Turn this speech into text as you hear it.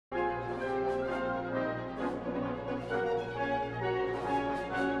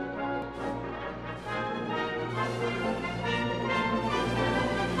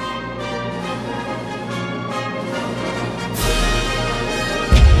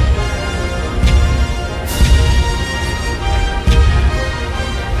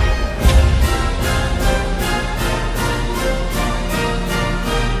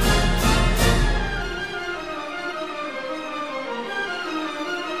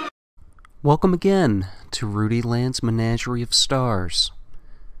Welcome again to RuudiLand's Menagerie of Stars.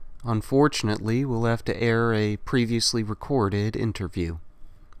 Unfortunately, we'll have to air a previously recorded interview.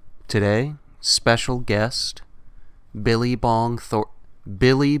 Today, special guest, Billy Bob Thornton.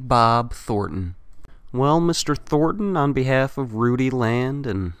 Well, Mr. Thornton, on behalf of RuudiLand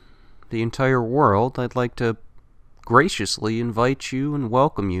and the entire world, I'd like to graciously invite you and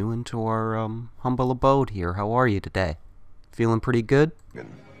welcome you into our humble abode here. How are you today? Feeling pretty good?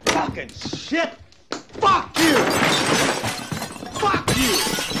 Fucking shit! Fuck you! Fuck you!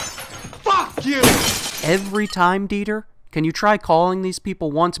 Fuck you! Every time, Dieter? Can you try calling these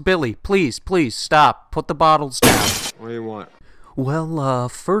people once? Billy, please, stop. Put the bottles down. What do you want? Well,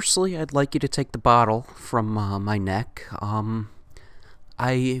 firstly, I'd like you to take the bottle from my neck.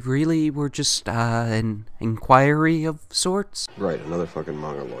 I really were just an inquiry of sorts. Right, another fucking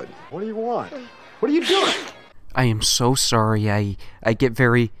mongoloid. What do you want? What are you doing? I am so sorry. I get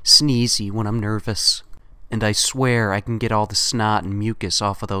very sneezy when I'm nervous. And I swear I can get all the snot and mucus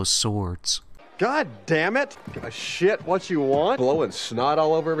off of those swords. God damn it! Give a shit what you want? Blowing snot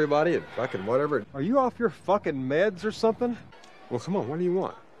all over everybody and fucking whatever. Are you off your fucking meds or something? Well, come on, what do you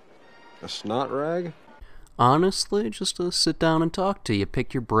want? A snot rag? Honestly, just to sit down and talk to you.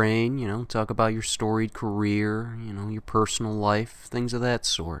 Pick your brain, talk about your storied career, your personal life, things of that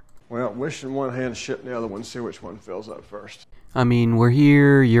sort. Well, wish in one hand, shit in the other one, see which one fills up first. I mean, we're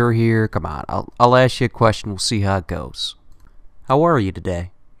here, you're here, come on. I'll ask you a question, we'll see how it goes. How are you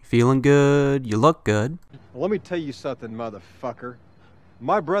today? You feeling good? You look good. Well, let me tell you something, motherfucker.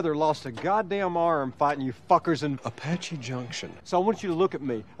 My brother lost a goddamn arm fighting you fuckers in Apache Junction. So I want you to look at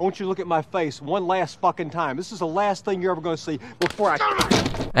me. I want you to look at my face one last fucking time. This is the last thing you're ever going to see before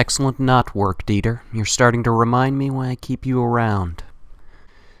I... Excellent knot work, Dieter. You're starting to remind me why I keep you around.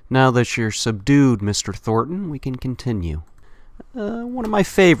 Now that you're subdued, Mr. Thornton, we can continue. One of my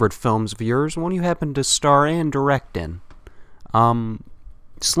favorite films of yours, one you happen to star and direct in.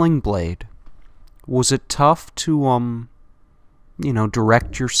 Sling Blade. Was it tough to,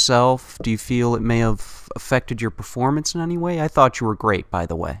 direct yourself? Do you feel it may have affected your performance in any way? I thought you were great, by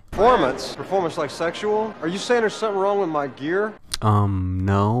the way. Performance? Performance like sexual? Are you saying there's something wrong with my gear?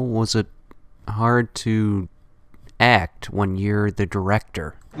 No. Was it hard to act when you're the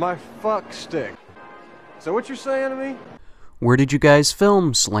director? My fuck stick. Is that what you're saying to me? Where did you guys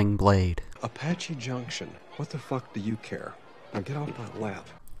film Sling Blade? Apache Junction. What the fuck do you care? Now get off my lap.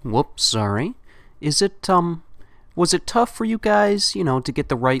 Whoops, sorry. Was it tough for you guys, to get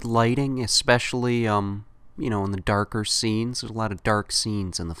the right lighting, especially, in the darker scenes? There's a lot of dark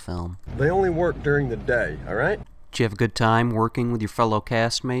scenes in the film. They only work during the day, alright? Did you have a good time working with your fellow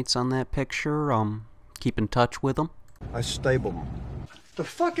castmates on that picture? Keep in touch with them? I stable them. The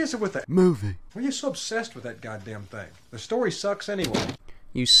fuck is it with that movie? Why are you so obsessed with that goddamn thing? The story sucks anyway.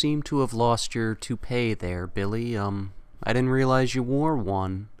 You seem to have lost your toupee there, Billy. I didn't realize you wore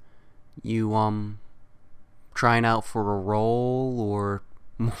one. You, trying out for a role, or...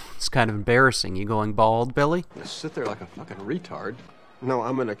 It's kind of embarrassing. You going bald, Billy? You sit there like a fucking retard. No,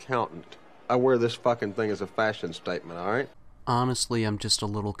 I'm an accountant. I wear this fucking thing as a fashion statement, alright? Honestly, I'm just a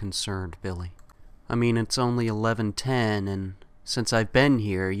little concerned, Billy. I mean, it's only 11:10, and since I've been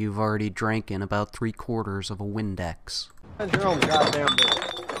here, you've already drank in about 3/4 of a Windex. That's your own goddamn business.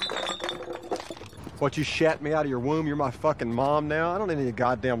 What, you shat me out of your womb? You're my fucking mom now? I don't need any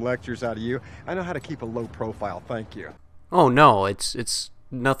goddamn lectures out of you. I know how to keep a low profile, thank you. Oh, no, it's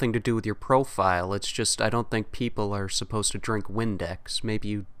nothing to do with your profile. It's just I don't think people are supposed to drink Windex. Maybe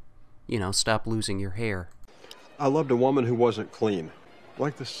you stop losing your hair. I loved a woman who wasn't clean.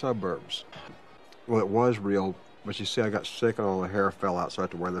 Like the suburbs. Well, it was real, but you see, I got sick and all the hair fell out, so I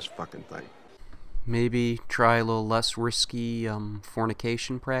had to wear this fucking thing. Maybe try a little less risky,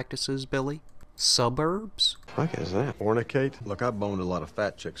 fornication practices, Billy? Suburbs? What is that? Fornicate? Look, I've boned a lot of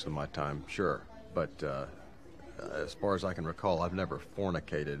fat chicks in my time, sure. But, as far as I can recall, I've never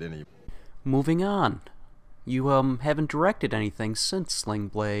fornicated any. Moving on. You, haven't directed anything since Sling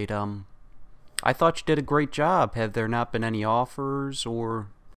Blade. I thought you did a great job. Have there not been any offers, or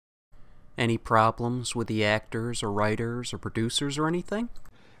any problems with the actors or writers or producers or anything?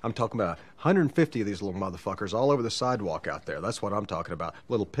 I'm talking about 150 of these little motherfuckers all over the sidewalk out there. That's what I'm talking about.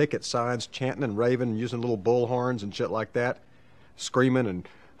 Little picket signs, chanting and raving, and using little bullhorns and shit like that. Screaming and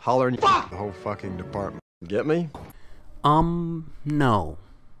hollering. Fuck! The whole fucking department. Get me? No.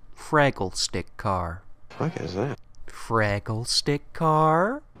 Fraggle Stick Car. What is that? Fraggle Stick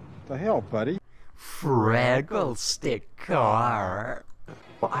Car? The hell, buddy? Fraggle Stick Car.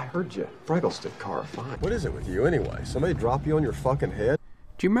 Well, I heard you. Fraggle Stick Car, fine. What is it with you anyway? Somebody drop you on your fucking head?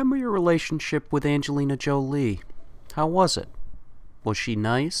 Do you remember your relationship with Angelina Jolie? How was it? Was she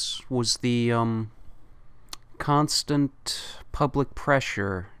nice? Was the, constant public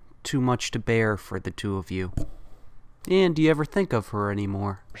pressure too much to bear for the two of you? And do you ever think of her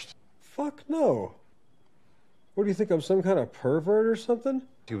anymore? Fuck no. What do you think, I'm some kind of pervert or something?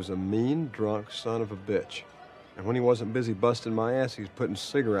 He was a mean, drunk son of a bitch. And when he wasn't busy busting my ass, he was putting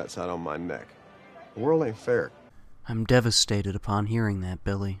cigarettes out on my neck. The world ain't fair. I'm devastated upon hearing that,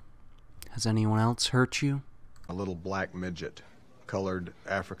 Billy. Has anyone else hurt you? A little black midget. Colored,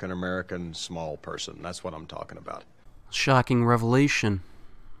 African-American, small person. That's what I'm talking about. Shocking revelation.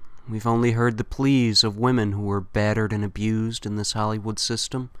 We've only heard the pleas of women who were battered and abused in this Hollywood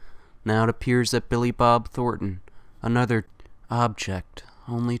system. Now it appears that Billy Bob Thornton, another object,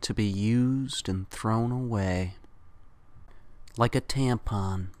 only to be used and thrown away. Like a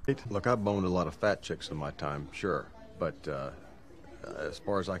tampon. Look, I've boned a lot of fat chicks in my time, sure. But, as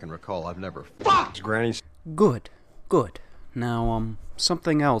far as I can recall, I've never fucked Granny's. Good. Good. Now,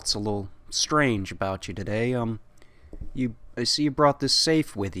 something else a little strange about you today. I see you brought this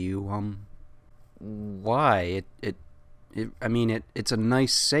safe with you. Why? It's a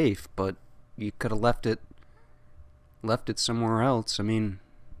nice safe, but you could have left it somewhere else. I mean,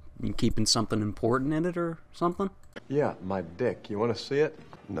 you keeping something important in it or something? Yeah, my dick. You want to see it?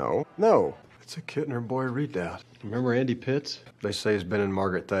 No. No. It's a Kittner boy readout. Remember Andy Pitts? They say he's been in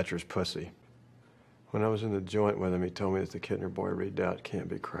Margaret Thatcher's pussy. When I was in the joint with him, he told me that the Kittner boy readout can't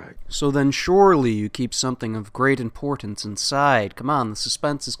be cracked. So then surely you keep something of great importance inside. Come on, the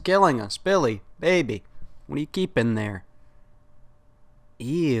suspense is killing us. Billy, baby, what do you keep in there?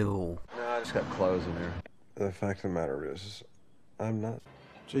 Ew. No, I just got clothes in there. The fact of the matter is, I'm not...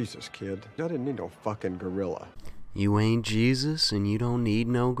 Jesus, kid. I didn't need no fucking gorilla. You ain't Jesus, and you don't need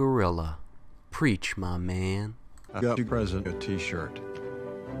no gorilla. Preach, my man. I got the present a t-shirt.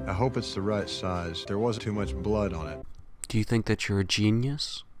 I hope it's the right size. There wasn't too much blood on it. Do you think that you're a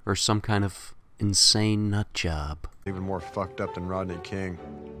genius? Or some kind of insane nut job? Even more fucked up than Rodney King.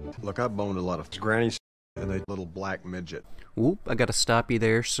 Look, I boned a lot of grannies and they little black midget. Oop, I gotta stop you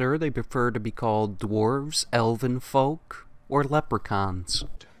there, sir. They prefer to be called dwarves, elven folk, or leprechauns.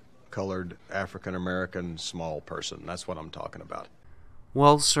 Colored, African-American, small person. That's what I'm talking about.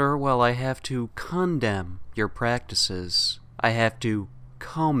 Well, sir, I have to condemn your practices. I have to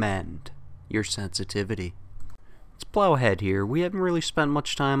commend your sensitivity. Let's plow ahead here. We haven't really spent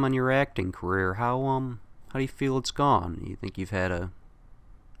much time on your acting career. How do you feel it's gone? You think you've had a,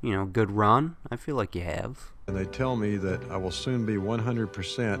 good run? I feel like you have. And they tell me that I will soon be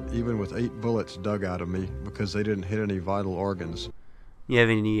 100%, even with 8 bullets dug out of me, because they didn't hit any vital organs. You have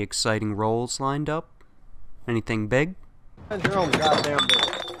any exciting roles lined up? Anything big? Your own goddamn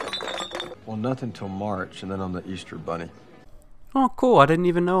business. Well, nothing till March, and then I'm the Easter Bunny. Oh, cool. I didn't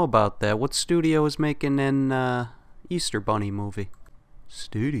even know about that. What studio is making an Easter Bunny movie?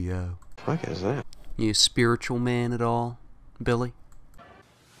 Studio? What is that? You a spiritual man at all, Billy?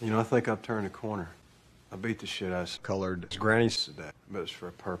 I think I've turned a corner. I beat the shit out of colored grannies today, but it's for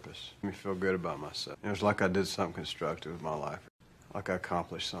a purpose. Made me feel good about myself. It was like I did something constructive with my life. Like I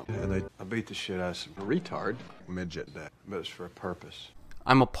accomplished something. And I beat the shit out of some retard midget that, but it's for a purpose.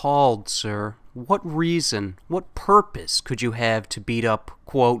 I'm appalled, sir. What reason, what purpose could you have to beat up,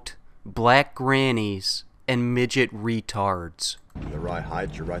 quote, black grannies and midget retards? The right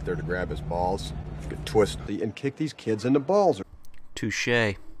height, you're right there to grab his balls. You could twist and kick these kids in the balls.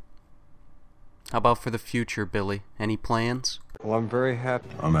 Touché. How about for the future, Billy? Any plans? Well, I'm very happy.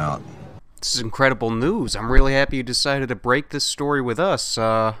 I'm out. This is incredible news. I'm really happy you decided to break this story with us.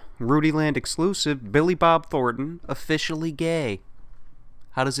 RuudiLand exclusive, Billy Bob Thornton, officially gay.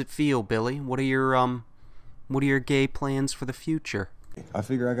 How does it feel, Billy? What are your gay plans for the future? I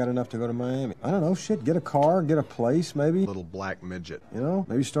figure I got enough to go to Miami. I don't know, shit, get a car, get a place, maybe. Little black midget.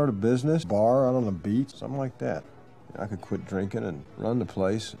 Maybe start a business, bar out on the beach, something like that. I could quit drinking and run the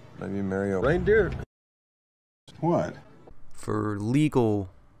place, maybe marry a reindeer. What? For legal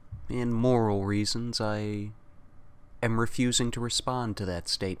and moral reasons, I am refusing to respond to that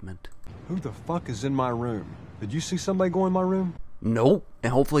statement. Who the fuck is in my room? Did you see somebody go in my room? Nope,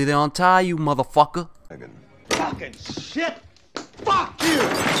 and hopefully they untie you, motherfucker. Fucking shit! Fuck you!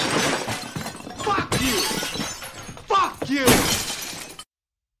 Fuck you! Fuck you!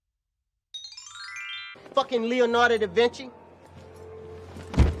 Fucking Leonardo da Vinci.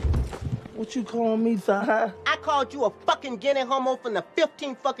 What you calling me, Thigh? I called you a fucking guinea homo from the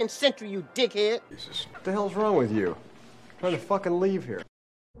 15th fucking century, you dickhead. Jesus, what the hell's wrong with you? I'm trying to fucking leave here.